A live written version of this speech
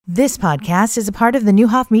This podcast is a part of the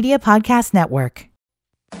Newhoff Media Podcast Network.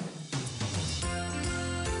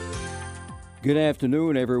 Good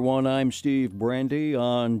afternoon, everyone. I'm Steve Brandy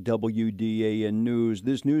on WDAN News.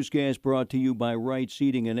 This newscast brought to you by Right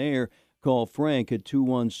Seating and Air. Call Frank at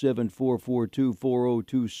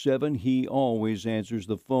 217-442-4027. He always answers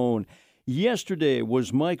the phone. Yesterday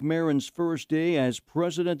was Mike Marron's first day as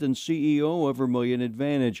president and CEO of Vermilion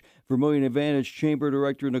Advantage. Vermilion Advantage Chamber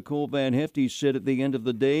Director Nicole Van Hefty said at the end of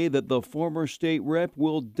the day that the former state rep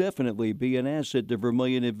will definitely be an asset to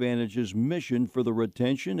Vermilion Advantage's mission for the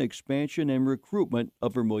retention, expansion, and recruitment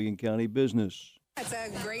of Vermilion County business. It's a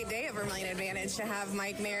great day at Vermilion Advantage to have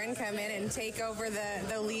Mike Marron come in and take over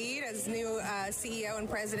the lead as new CEO and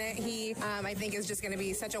president. He, I think, is just going to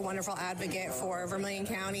be such a wonderful advocate for Vermilion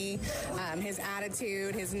County. His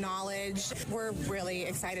attitude, his knowledge. We're really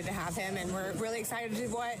excited to have him, and we're really excited to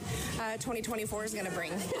what 2024 is going to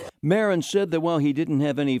bring. Marron said that while he didn't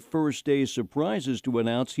have any first-day surprises to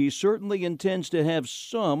announce, he certainly intends to have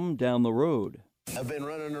some down the road. I've been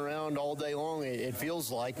running around all day long. It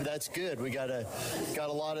feels like that's good. We got a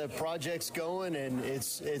lot of projects going, and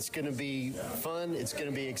it's going to be fun. It's going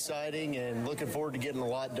to be exciting, and looking forward to getting a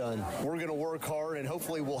lot done. We're going to work hard, and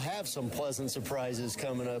hopefully we'll have some pleasant surprises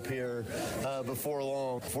coming up here before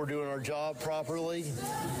long. If we're doing our job properly,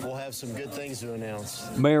 we'll have some good things to announce.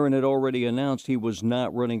 Marron had already announced he was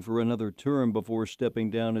not running for another term before stepping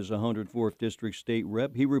down as 104th District State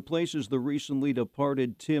Rep. He replaces the recently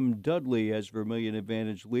departed Tim Dudley as Vermilion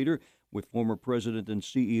Advantage leader, with former President and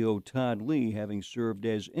CEO Todd Lee having served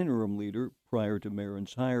as interim leader prior to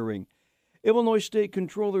Marron's hiring. Illinois State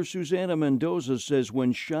Controller Susana Mendoza says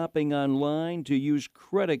when shopping online to use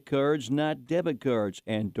credit cards, not debit cards,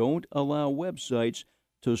 and don't allow websites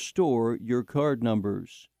to store your card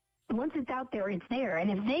numbers. Once it's out there, it's there. And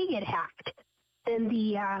if they get hacked, then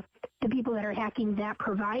the people that are hacking that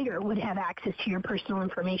provider would have access to your personal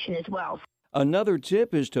information as well. Another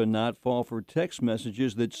tip is to not fall for text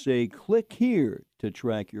messages that say, click here to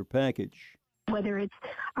track your package. Whether it's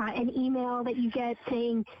an email that you get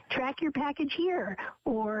saying, track your package here,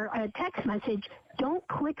 or a text message, don't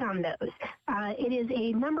click on those. It is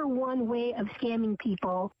a number one way of scamming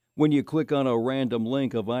people. When you click on a random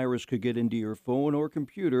link, a virus could get into your phone or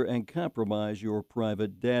computer and compromise your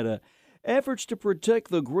private data. Efforts to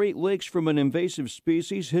protect the Great Lakes from an invasive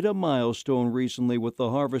species hit a milestone recently with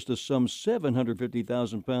the harvest of some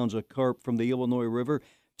 750,000 pounds of carp from the Illinois River.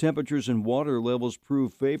 Temperatures and water levels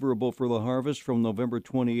proved favorable for the harvest from November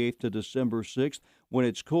 28th to December 6th. When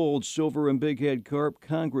it's cold, silver and bighead carp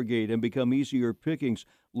congregate and become easier pickings.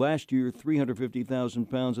 Last year, 350,000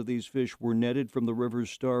 pounds of these fish were netted from the river's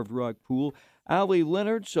Starved Rock Pool. Allie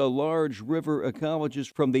Leonards, a large river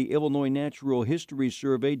ecologist from the Illinois Natural History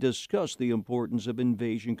Survey, discussed the importance of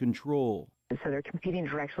invasion control. So they're competing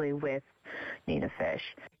directly with native fish.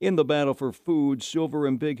 In the battle for food, silver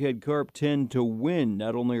and bighead carp tend to win.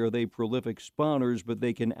 Not only are they prolific spawners, but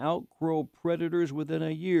they can outgrow predators within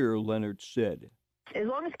a year, Leonard said. As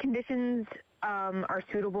long as conditions are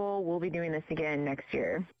suitable, we'll be doing this again next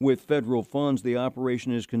year. With federal funds, the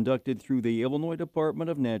operation is conducted through the Illinois Department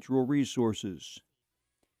of Natural Resources.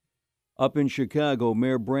 Up in Chicago,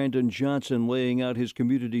 Mayor Brandon Johnson laying out his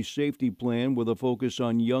community safety plan with a focus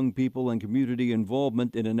on young people and community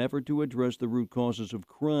involvement in an effort to address the root causes of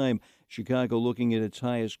crime. Chicago looking at its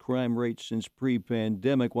highest crime rate since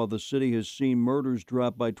pre-pandemic. While the city has seen murders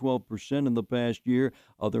drop by 12% in the past year,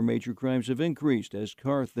 other major crimes have increased as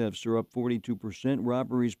car thefts are up 42%,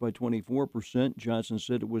 robberies by 24%. Johnson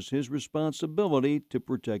said it was his responsibility to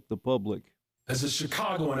protect the public. As a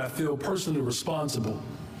Chicagoan, I feel personally responsible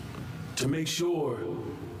to make sure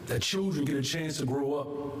that children get a chance to grow up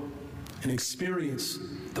and experience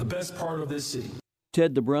the best part of this city.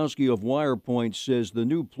 Ted Dabrowski of WirePoint says the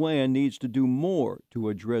new plan needs to do more to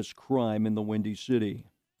address crime in the Windy City.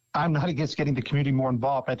 I'm not against getting the community more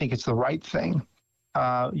involved. I think it's the right thing.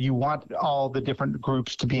 You want all the different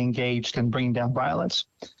groups to be engaged in bringing down violence.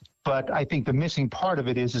 But I think the missing part of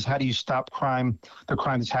it is how do you stop crime, the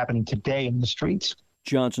crime that's happening today in the streets?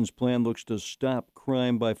 Johnson's plan looks to stop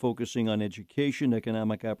crime by focusing on education,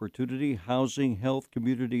 economic opportunity, housing, health,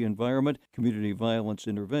 community environment, community violence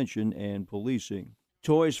intervention, and policing.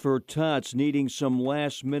 Toys for Tots needing some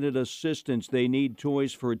last-minute assistance. They need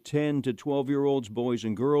toys for 10 to 12-year-olds, boys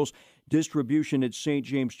and girls. Distribution at St.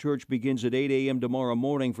 James Church begins at 8 a.m. tomorrow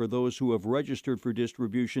morning for those who have registered for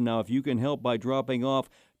distribution. Now, if you can help by dropping off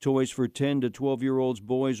toys for 10 to 12-year-olds,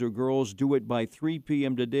 boys or girls, do it by 3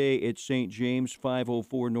 p.m. today at St. James,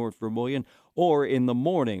 504 North Vermilion, or in the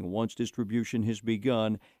morning once distribution has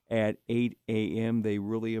begun at 8 a.m. They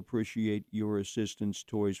really appreciate your assistance,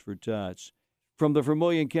 Toys for Tots. From the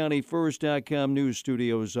VermilionCountyFirst.com news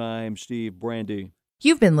studios, I'm Steve Brandy.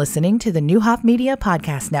 You've been listening to the Neuhoff Media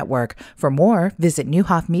Podcast Network. For more, visit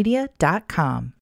neuhoffmedia.com.